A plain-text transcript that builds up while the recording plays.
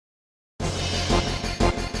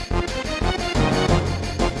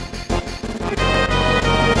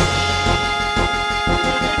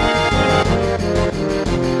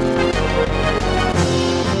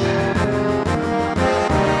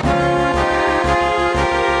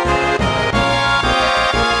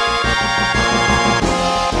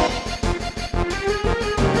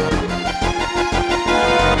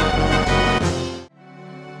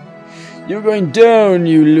You're going down,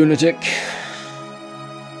 you lunatic.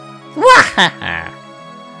 Wahaha!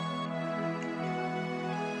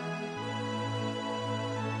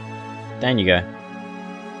 Down you go.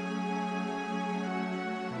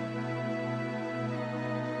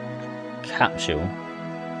 Capsule?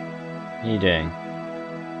 What are you doing?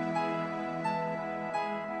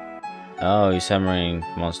 Oh, he's hammering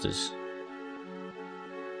monsters.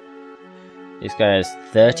 This guy has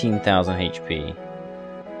 13,000 HP.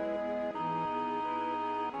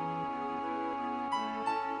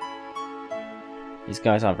 These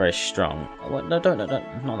guys aren't very strong. Oh, what? No, don't, not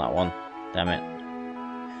that one. Damn it.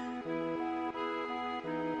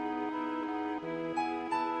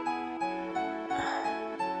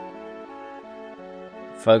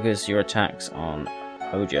 Focus your attacks on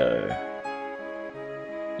Hojo.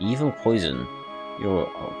 Evil poison.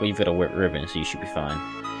 You've got a whip ribbon, so you should be fine.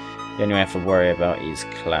 The only one I have to worry about is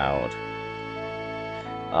Cloud.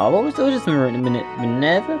 Oh, what was the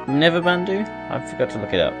Minerva band do? I forgot to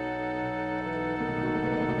look it up.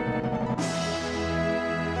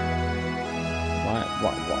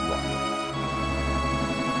 What?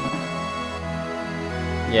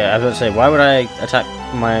 Yeah, I was about to say, why would I attack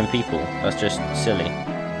my own people? That's just silly.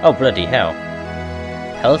 Oh, bloody hell.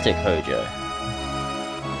 Celtic Hojo.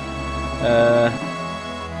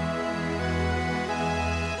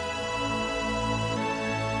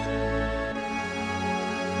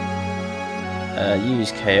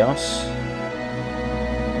 Use Chaos.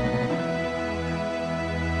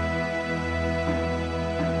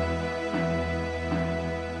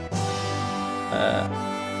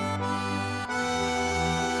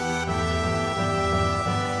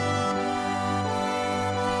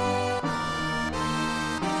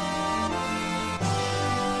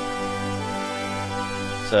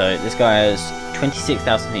 So this guy has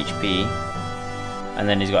 26,000 HP, and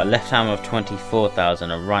then he's got a left arm of 24,000,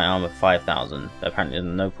 a right arm of 5,000. Apparently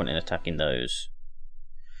there's no point in attacking those.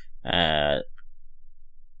 Though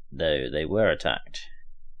they were attacked.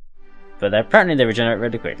 But apparently they regenerate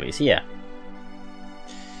really quickly, so yeah.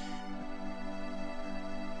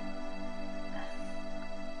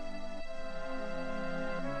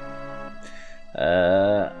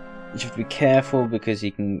 You have to be careful because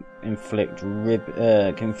he can inflict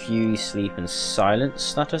confuse, sleep, and silence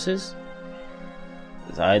statuses.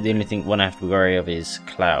 The only one I have to worry of is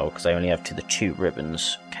Cloud, because I only have the 2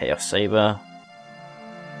 ribbons. Chaos Saber.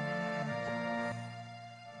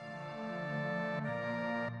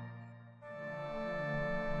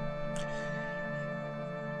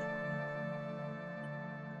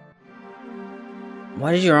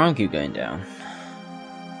 Why does your arm keep going down?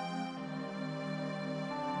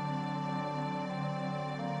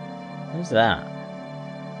 What's that?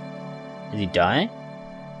 Is he dying?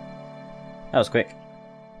 That was quick.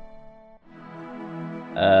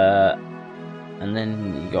 And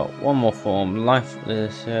then you got one more form,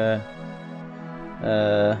 lifeless.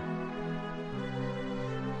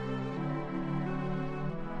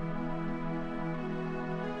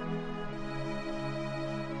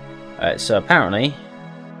 Alright, so apparently,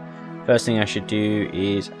 first thing I should do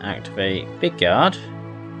is activate Big Guard.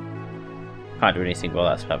 Can't do anything while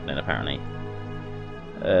that's happening, apparently.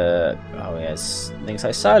 Oh yes, things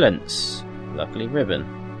like silence. Luckily, ribbon.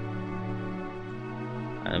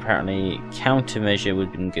 And apparently, countermeasure would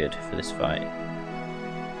have been good for this fight.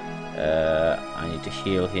 I need to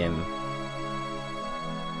heal him.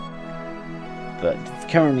 But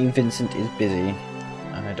currently, Vincent is busy,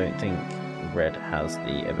 and I don't think Red has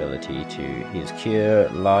the ability to. His cure,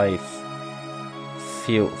 life,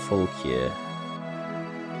 full cure.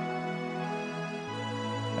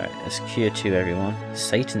 Alright, let's cure 2 everyone.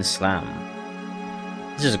 Satan Slam.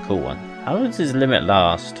 This is a cool one. How long does his limit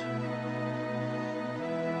last?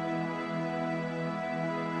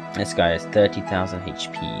 This guy has 30,000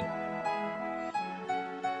 HP.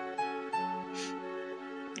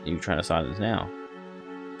 Are you trying to silence now?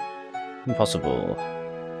 Impossible.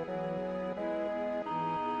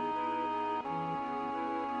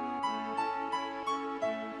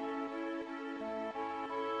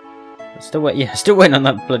 Still waiting on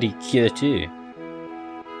that bloody cure too.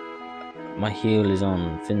 My heal is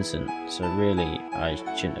on Vincent, so really I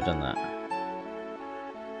shouldn't have done that.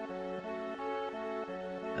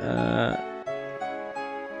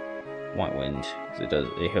 White Wind, because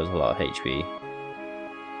it heals a lot of HP.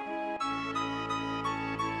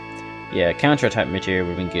 Yeah, counter-attack material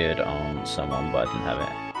would have been good on someone, but I didn't have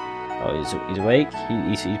it. Oh, he's awake.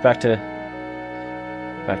 He's back to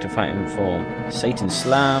fighting form. Satan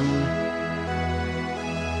Slam.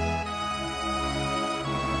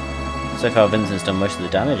 So far, Vincent's done most of the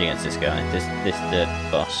damage against this guy. The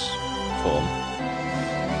boss form.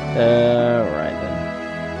 Right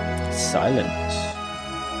then. Silence.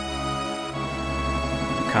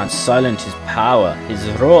 You can't silence his power. His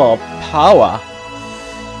raw power.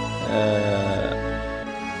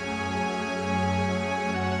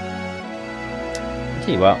 I'll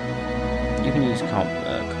tell you what. You can use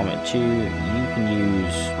Comet 2. You can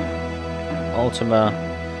use Ultima.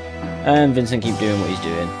 And Vincent keep doing what he's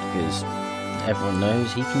doing. Because everyone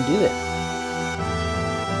knows he can do it.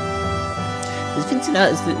 Is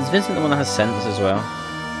Vincent the one that has sense as well?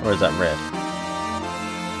 Or is that red?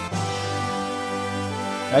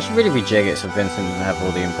 I should really rejig it so Vincent doesn't have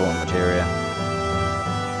all the important materia.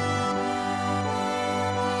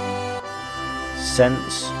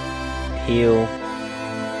 Sense, heal,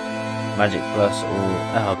 magic plus all.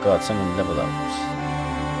 Oh god, someone level ups.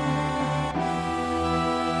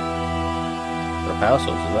 Got a power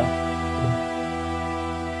source as well.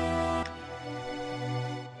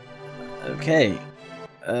 Okay.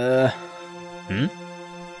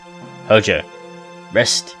 Hojo,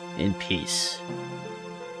 rest in peace.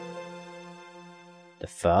 The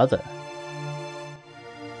father.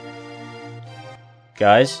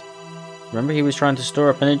 Guys, remember he was trying to store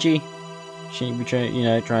up energy? Shouldn't you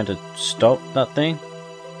be trying to stop that thing?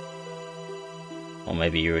 Or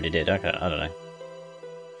maybe you already did. Okay, I don't know.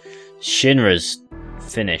 Shinra's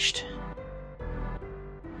finished.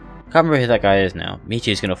 Can't remember who that guy is now.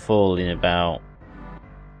 Meteor's gonna fall in about...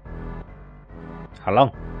 how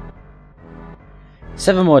long?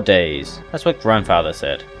 7 more days. That's what grandfather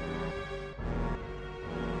said.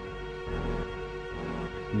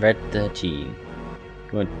 Red 13.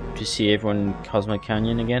 You want to see everyone in Cosmo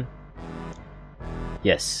Canyon again?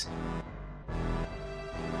 Yes.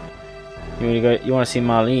 You want to go? You want to see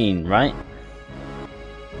Marlene, right?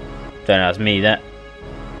 Don't ask me that.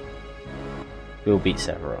 We'll beat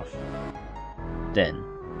Sephiroth. Then,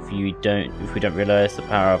 if we don't realise the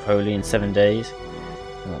power of Holy in 7 days,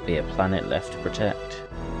 there won't be a planet left to protect.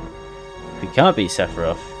 If we can't beat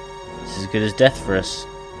Sephiroth, it's as good as death for us.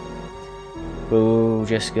 We'll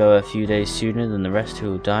just go a few days sooner than the rest who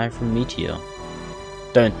will die from Meteor.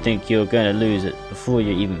 Don't think you're going to lose it before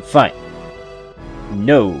you even fight.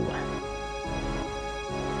 No!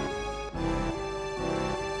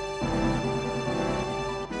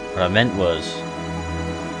 What I meant was...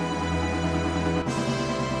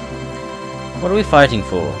 what are we fighting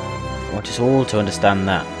for? I want us all to understand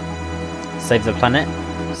that. Save the planet?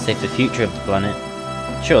 Save the future of the planet?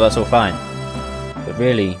 Sure, that's all fine. But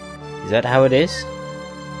really, is that how it is?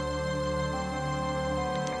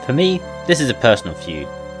 For me, this is a personal feud.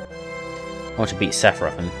 I want to beat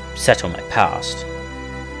Sephiroth and settle my past.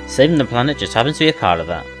 Saving the planet just happens to be a part of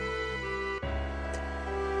that.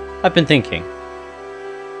 I've been thinking.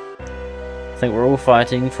 I think we're all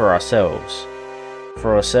fighting for ourselves.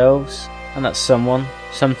 For ourselves, and that someone,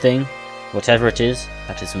 something, whatever it is,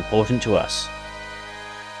 that is important to us.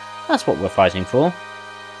 That's what we're fighting for.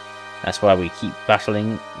 That's why we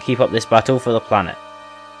keep up this battle for the planet.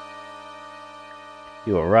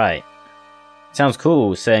 You're right. It sounds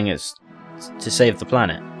cool saying it's to save the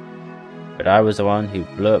planet, but I was the one who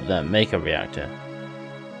blew up that Maker reactor.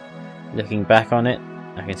 Looking back on it,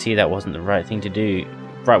 I can see that wasn't the right way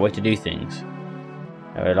to do things.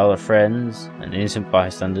 I had a lot of friends and innocent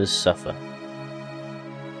bystanders suffer.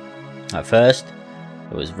 At first,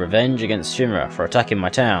 it was revenge against Shinra for attacking my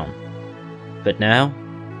town, but now,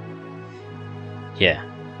 yeah,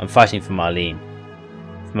 I'm fighting for Marlene.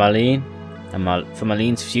 For Marlene, and for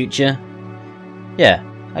Marlene's future. Yeah,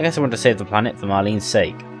 I guess I want to save the planet for Marlene's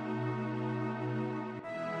sake.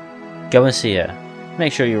 Go and see her.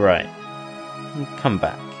 Make sure you're right. And come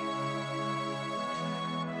back.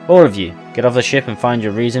 All of you, get off the ship and find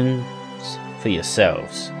your reasons for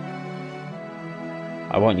yourselves.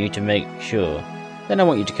 I want you to make sure. Then I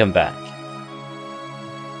want you to come back.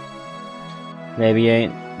 Maybe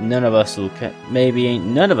ain't none of us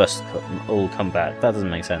all come back. That doesn't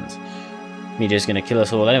make sense. Meteor's gonna kill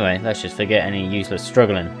us all anyway. Let's just forget any useless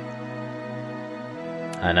struggling.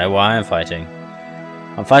 I know why I'm fighting.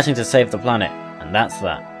 I'm fighting to save the planet, and that's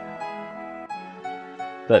that.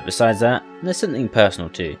 But besides that, there's something personal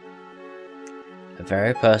too. A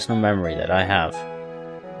very personal memory that I have.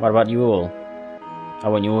 What about you all? I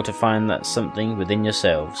want you all to find that something within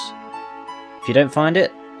yourselves. If you don't find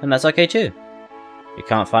it, then that's okay too. You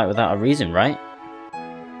can't fight without a reason, right?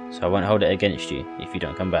 So I won't hold it against you if you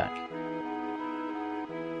don't come back.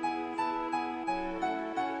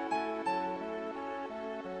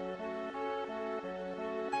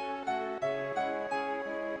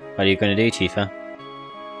 What are you going to do, Tifa?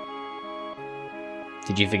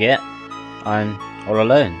 Did you forget? I'm all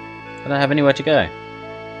alone. I don't have anywhere to go.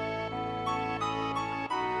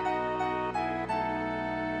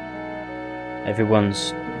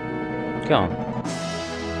 Everyone's gone.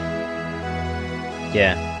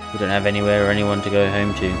 Yeah, we don't have anywhere or anyone to go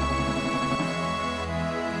home to.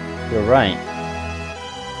 You're right.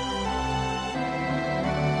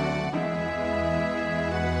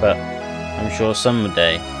 But I'm sure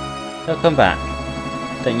someday they'll come back.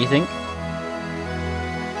 Don't you think?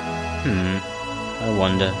 I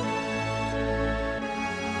wonder.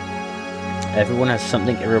 Everyone has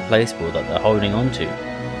something irreplaceable that they're holding on to.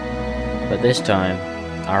 But this time,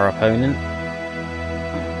 our opponent?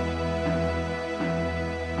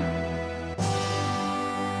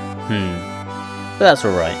 But that's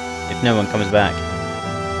alright, if no one comes back.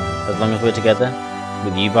 As long as we're together,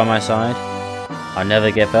 with you by my side, I'll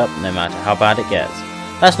never give up no matter how bad it gets.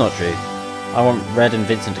 That's not true. I want Red and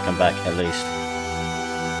Vincent to come back, at least.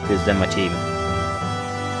 Because they're my team.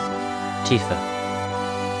 Tifa.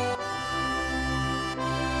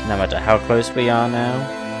 No matter how close we are now,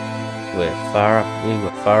 we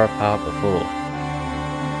were far apart before.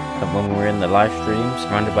 But when we were in the live stream,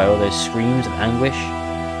 surrounded by all those screams of anguish,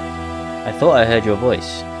 I thought I heard your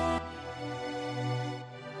voice.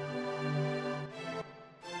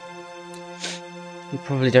 You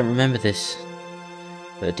probably don't remember this,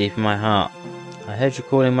 but deep in my heart, I heard you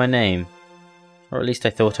calling my name. Or at least I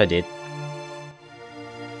thought I did.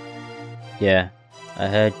 Yeah, I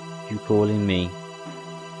heard you calling me.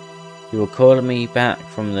 You were calling me back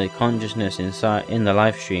from the consciousness inside in the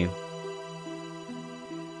live stream.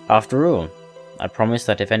 After all, I promised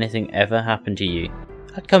that if anything ever happened to you,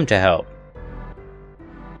 I'd come to help.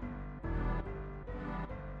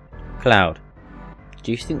 Cloud,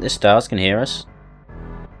 do you think the stars can hear us?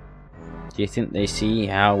 Do you think they see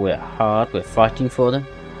how hard we're fighting for them?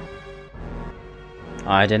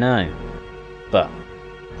 I don't know, but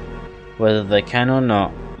whether they can or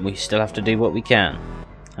not, we still have to do what we can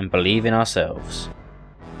and believe in ourselves.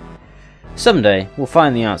 Someday we'll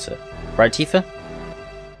find the answer, right Tifa?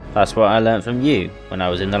 That's what I learned from you when I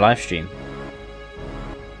was in the live stream.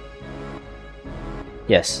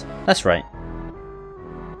 Yes, that's right.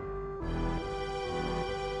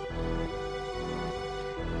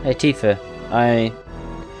 Hey Tifa,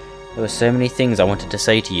 there were so many things I wanted to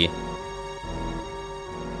say to you.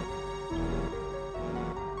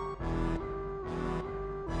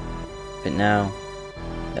 But now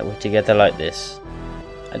that we're together like this,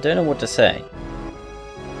 I don't know what to say.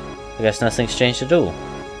 I guess nothing's changed at all.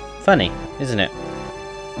 Funny, isn't it?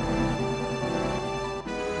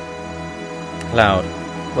 Cloud,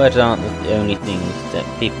 words aren't the only things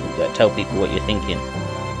that tell people what you're thinking.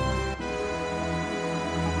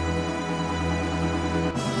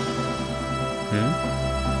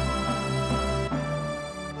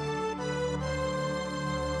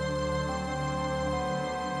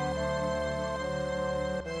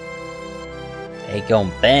 They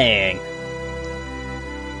gon' bang!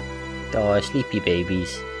 Oh, sleepy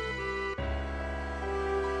babies.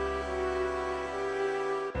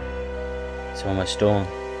 It's almost dawn.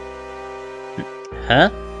 Huh?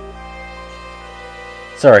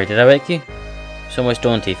 Sorry, did I wake you? It's almost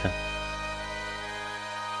dawn, Tifa.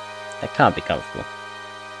 That can't be comfortable.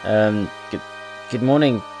 Good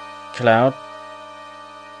morning, Cloud.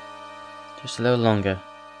 Just a little longer.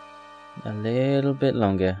 A little bit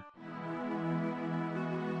longer.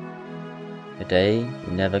 The day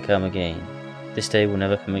will never come again. This day will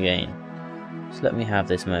never come again. Just let me have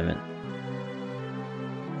this moment.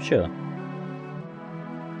 Sure.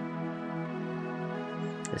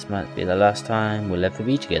 This might be the last time we'll ever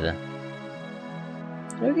be together.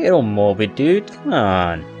 Don't get all morbid, dude. Come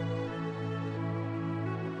on.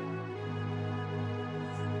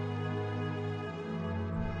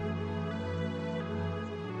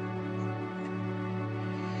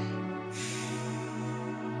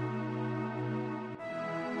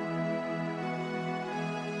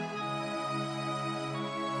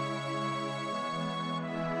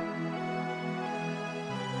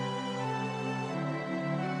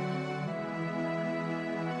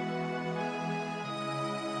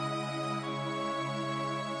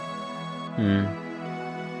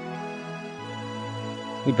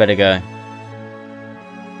 We'd better go.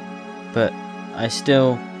 But I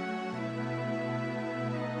still...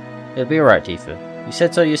 It'll be alright, Tifa. You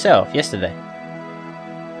said so yourself yesterday.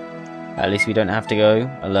 At least we don't have to go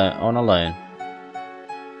on alone.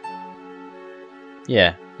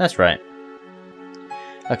 Yeah, that's right.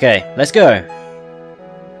 Okay, let's go!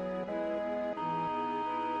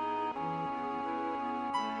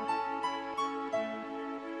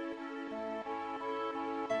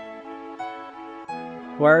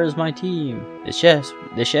 Where is my team?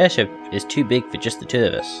 The airship is too big for just the two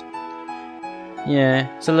of us.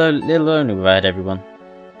 Yeah, it's a little lonely without everyone.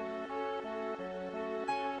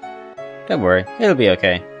 Don't worry, it'll be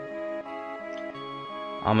okay.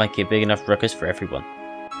 I'll make a big enough ruckus for everyone.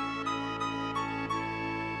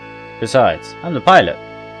 Besides, I'm the pilot.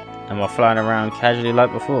 And while flying around casually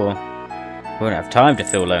like before, we won't have time to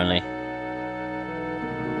feel lonely.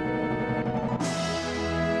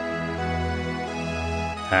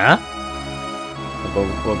 Huh?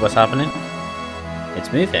 What's happening?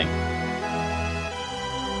 It's moving.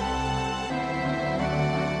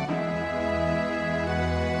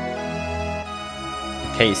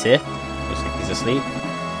 Kate Sith. Looks like he's asleep.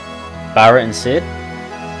 Barrett and Sid.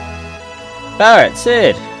 Barrett,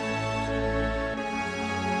 Sid!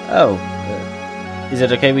 Oh, is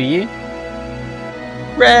it okay with you?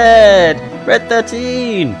 Red! Red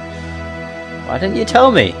 13! Why didn't you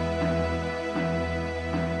tell me?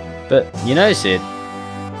 But, you know, Sid.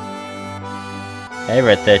 Hey,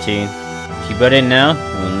 Red 13. If you butt in now,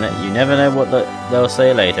 you never know what they'll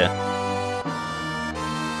say later.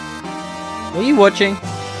 Are you watching?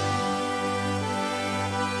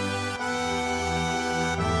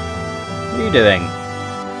 What are you doing?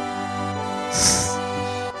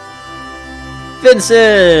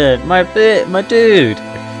 Vincent! My dude!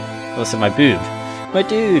 Also my boob. My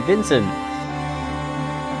dude, Vincent!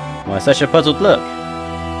 Why such a puzzled look?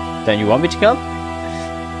 Don't you want me to come?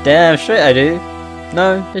 Damn straight I do.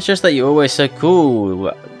 No, it's just that you're always so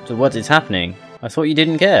cool to what is happening. I thought you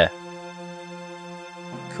didn't care.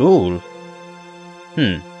 Cool?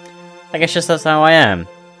 I guess just that's how I am.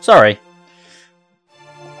 Sorry.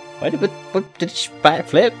 What did she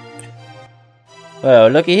backflip? Well,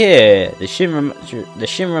 looky here. The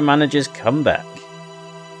Shinra manager's come back.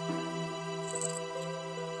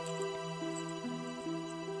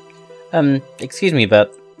 Excuse me,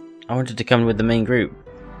 but I wanted to come with the main group,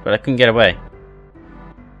 but I couldn't get away.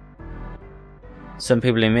 Some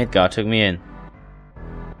people in Midgar took me in.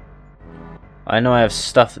 I know I have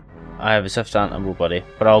a stuffed animal body,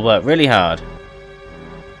 but I'll work really hard.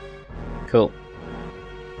 Cool.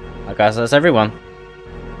 I guess that's everyone.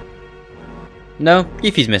 No,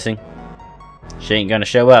 Yuffie's missing. She ain't gonna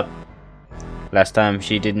show up. Last time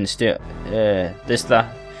she didn't steal. At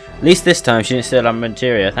least this time she didn't steal our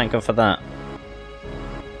materia. Thank God for that.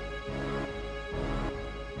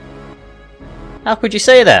 How could you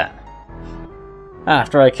say that?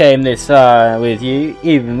 After I came this far with you,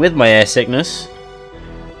 even with my air sickness,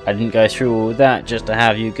 I didn't go through all that just to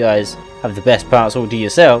have you guys have the best parts all to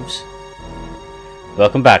yourselves.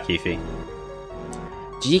 Welcome back, Yuffie.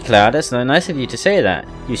 Gee, Cloud, that's not nice of you to say that.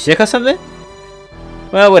 You sick or something?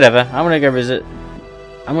 Well, whatever. I'm gonna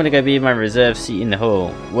go be in my reserve seat in the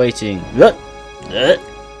hall, waiting.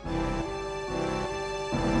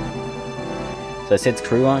 So Sid's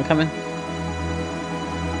crew aren't coming?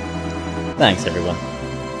 Thanks, everyone.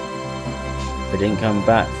 I didn't come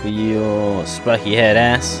back for your spiky haired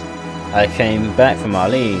ass. I came back for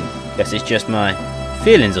Marlene. Guess it's just my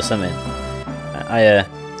feelings or something. I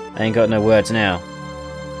ain't got no words now.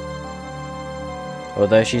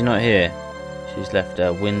 Although she's not here, she's left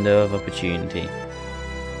a window of opportunity.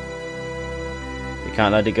 You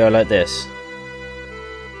can't let it go like this.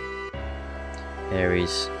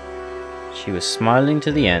 Ares. She was smiling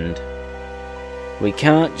to the end. We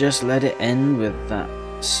can't just let it end with that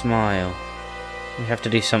smile. We have to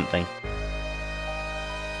do something.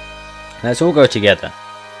 Let's all go together.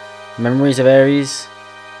 Memories of Ares.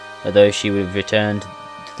 Although she would have returned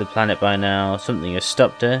to the planet by now, something has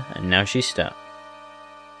stopped her, and now she's stuck.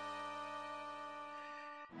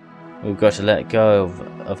 We've got to let go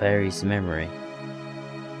of Ares' memory.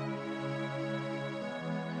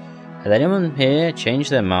 Has anyone here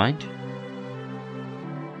changed their mind?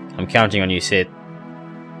 I'm counting on you, Sid.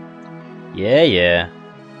 Yeah.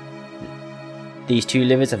 These two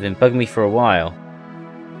livers have been bugging me for a while.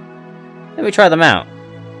 Let me try them out.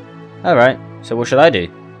 Alright, so what should I do?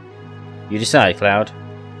 You decide, Cloud.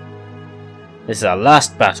 This is our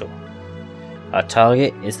last battle. Our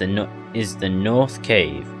target is the North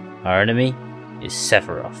Cave. Our enemy is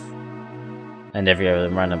Sephiroth. And every other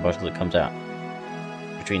random bottle that comes out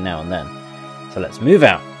between now and then. So let's move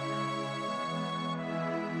out.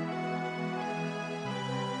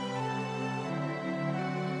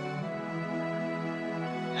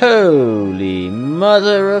 Holy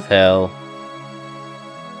mother of hell.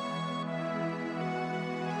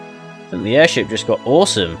 I think the airship just got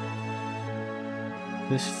awesome.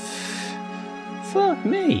 Fuck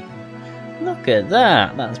me. Look at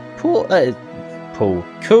that. That is cool.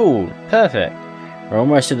 Perfect. We're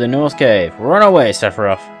almost to the North Cave. Run away,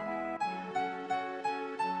 Sephiroth.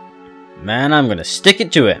 Man, I'm gonna stick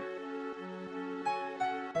it to him.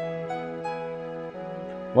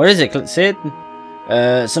 What is it, Sid?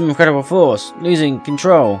 Some incredible force. Losing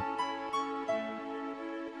control.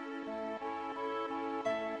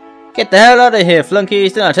 Get the hell out of here,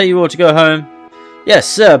 flunkies! Didn't I tell you all to go home? Yes,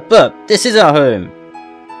 sir, but this is our home!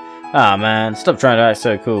 Ah, man, stop trying to act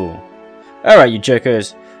so cool. Alright, you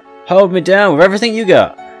jokers. Hold me down with everything you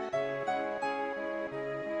got.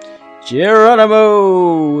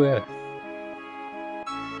 Geronimo!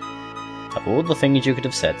 Of all the things you could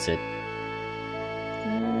have said, Sid.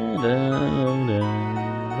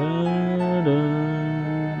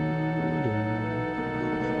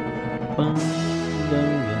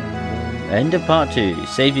 End of part 2.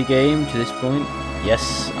 Save your game to this point?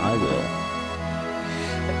 Yes, I will.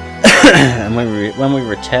 And when we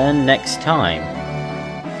return next time,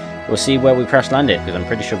 we'll see where we crash landed, because I'm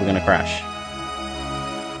pretty sure we're going to crash.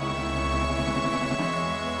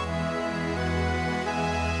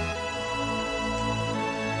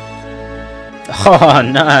 Oh,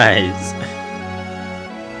 nice!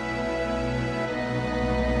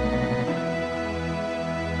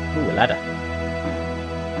 Ooh, a ladder.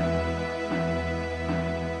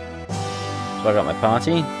 So I got my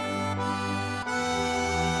party.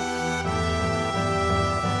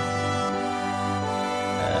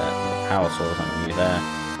 Power source I'm going to use there.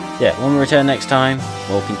 Yeah, when we return next time,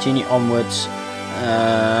 we'll continue onwards.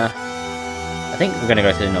 I think we're going to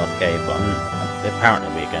go to the North Cave, but apparently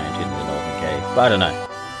we're going to the Northern Cave, but I don't know.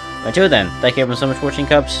 Until then, thank you everyone so much for watching,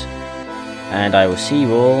 Cubs, and I will see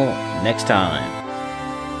you all next time.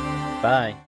 Bye.